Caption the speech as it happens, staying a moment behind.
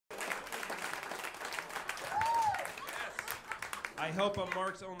I hope I'm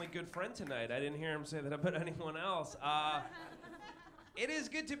Mark's only good friend tonight. I didn't hear him say that about anyone else. It is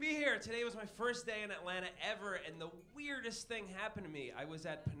good to be here. Today was my first day in Atlanta ever, and the weirdest thing happened to me. I was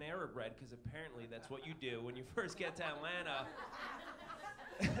at Panera Bread, because apparently that's what you do when you first get to Atlanta.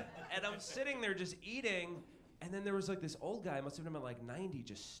 And I'm sitting there just eating, and then there was like this old guy, must have been about like 90,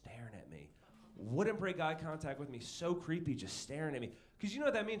 just staring at me. Wouldn't break eye contact with me, so creepy, just staring at me. Because you know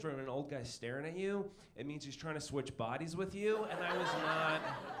what that means when an old guy's staring at you? It means he's trying to switch bodies with you, and I was not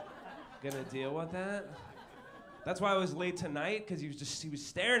gonna deal with that. That's why I was late tonight, because he was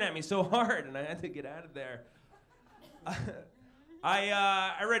staring at me so hard, and I had to get out of there.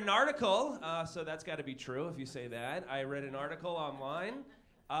 I read an article, so that's got to be true if you say that. I read an article online.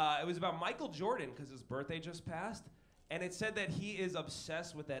 It was about Michael Jordan, because his birthday just passed. And it said that he is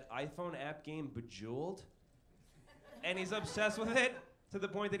obsessed with that iPhone app game Bejeweled. And he's obsessed with it to the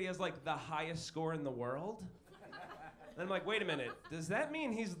point that he has like the highest score in the world. And I'm like, wait a minute, does that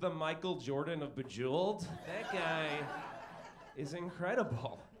mean he's the Michael Jordan of Bejeweled? That guy is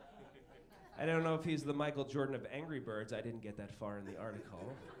incredible. I don't know if he's the Michael Jordan of Angry Birds. I didn't get that far in the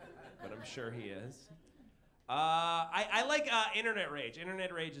article, but I'm sure he is. I like internet rage.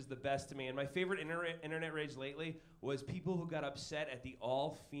 Internet rage is the best to me, and my favorite internet rage lately was people who got upset at the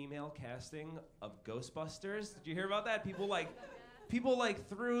all-female casting of Ghostbusters. Did you hear about that? People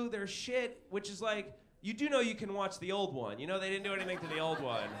threw their shit, which is like, you do know you can watch the old one. You know they didn't do anything to the old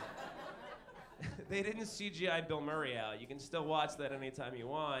one. They didn't CGI Bill Murray out. You can still watch that anytime you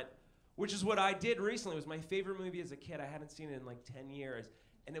want, which is what I did recently. It was my favorite movie as a kid. I hadn't seen it in like 10 years.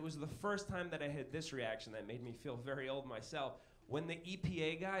 And it was the first time that I had this reaction that made me feel very old myself. When the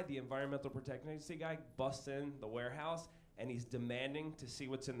EPA guy, the Environmental Protection Agency guy, busts in the warehouse and he's demanding to see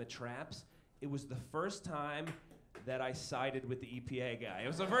what's in the traps, it was the first time that I sided with the EPA guy. It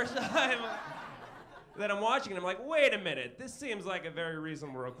was the first time that I'm watching and I'm like, wait a minute, this seems like a very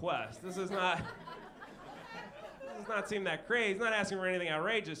reasonable request. This does not seem that crazy. He's not asking for anything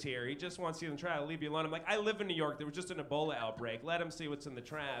outrageous here. He just wants you to try to leave you alone. I'm like, I live in New York. There was just an Ebola outbreak. Let him see what's in the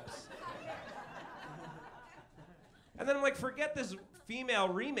traps. And then I'm like, forget this female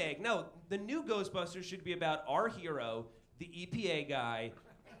remake. No, the new Ghostbusters should be about our hero, the EPA guy,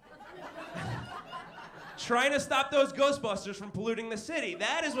 trying to stop those Ghostbusters from polluting the city.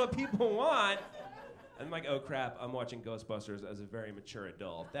 That is what people want. And I'm like, oh crap, I'm watching Ghostbusters as a very mature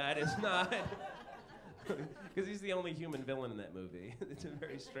adult. That is not... Because he's the only human villain in that movie. It's a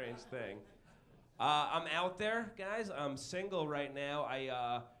very strange thing. I'm out there, guys. I'm single right now.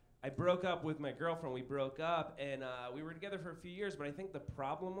 I broke up with my girlfriend. We broke up, and we were together for a few years, but I think the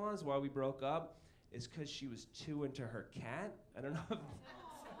problem was why we broke up is because she was too into her cat. I don't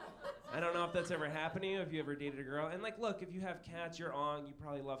know if that's ever happened to you, if you ever dated a girl. And like, look, if you have cats, you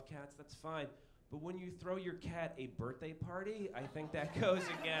probably love cats, that's fine. But when you throw your cat a birthday party, I think that goes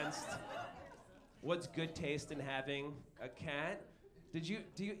against... What's good taste in having a cat?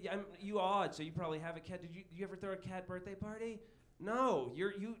 You odd, so you probably have a cat. Did you ever throw a cat birthday party? No,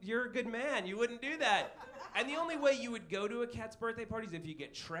 you're a good man. You wouldn't do that. And the only way you would go to a cat's birthday party is if you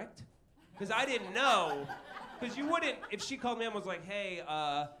get tricked. Because I didn't know. Because you wouldn't, if she called me up and was like, hey,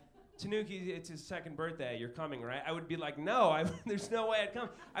 Tanuki, it's his second birthday. You're coming, right? I would be like, no, there's no way I'd come.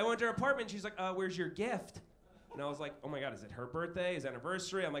 I went to her apartment. She's like, where's your gift? And I was like, oh my God, is it her birthday? Is it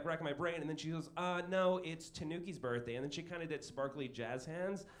anniversary? I'm like racking my brain. And then she goes, no, it's Tanuki's birthday. And then she kind of did sparkly jazz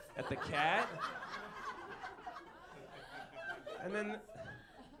hands at the cat. And then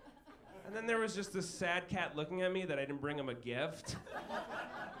there was just this sad cat looking at me that I didn't bring him a gift.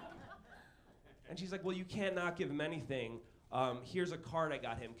 And she's like, well, you can't not give him anything. Here's a card I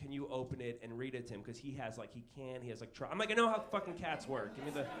got him. Can you open it and read it to him? Because he has like I'm like, I know how fucking cats work. Give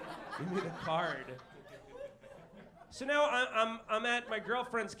me the card. So now I'm at my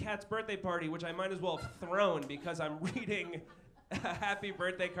girlfriend's cat's birthday party, which I might as well have thrown because I'm reading a happy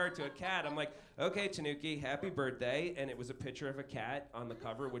birthday card to a cat. I'm like, okay, Tanuki, happy birthday. And it was a picture of a cat on the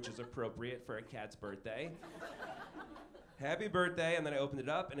cover, which is appropriate for a cat's birthday. Happy birthday. And then I opened it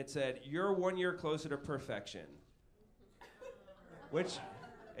up and it said, you're 1 year closer to perfection. Which,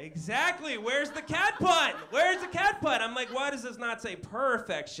 exactly, where's the cat pun? Where's the cat pun? I'm like, why does this not say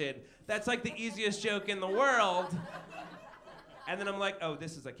perfection? That's like the easiest joke in the world. And then I'm like, oh,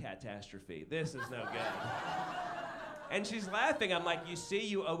 this is a catastrophe. This is no good. And she's laughing. I'm like, you see,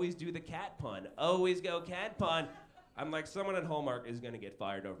 you always do the cat pun. Always go cat pun. I'm like, someone at Hallmark is gonna get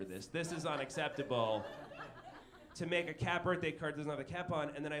fired over this. This is unacceptable. To make a cat birthday card doesn't have a cat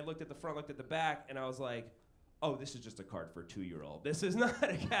pun. And then I looked at the front, looked at the back, and I was like, oh, this is just a card for a 2-year-old. This is not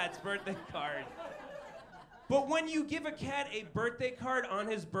a cat's birthday card. But when you give a cat a birthday card on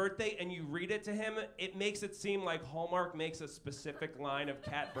his birthday and you read it to him, it makes it seem like Hallmark makes a specific line of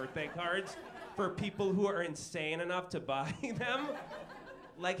cat birthday cards for people who are insane enough to buy them.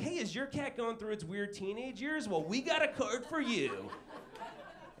 Like, hey, is your cat going through its weird teenage years? Well, we got a card for you.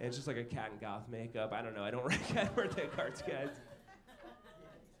 And it's just like a cat in goth makeup. I don't know. I don't write cat birthday cards, guys.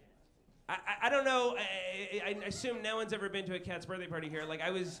 I don't know. I assume no one's ever been to a cat's birthday party here. Like,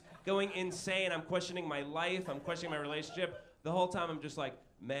 I was going insane. I'm questioning my life. I'm questioning my relationship. The whole time I'm just like,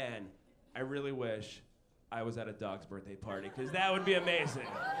 man, I really wish I was at a dog's birthday party, because that would be amazing.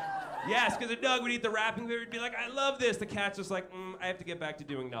 Yes, because a dog would eat the wrapping paper and be like, I love this. The cat's just like, I have to get back to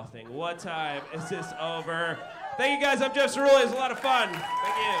doing nothing. What time is this over? Thank you, guys. I'm Jeff Cerulli. It was a lot of fun.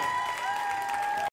 Thank you.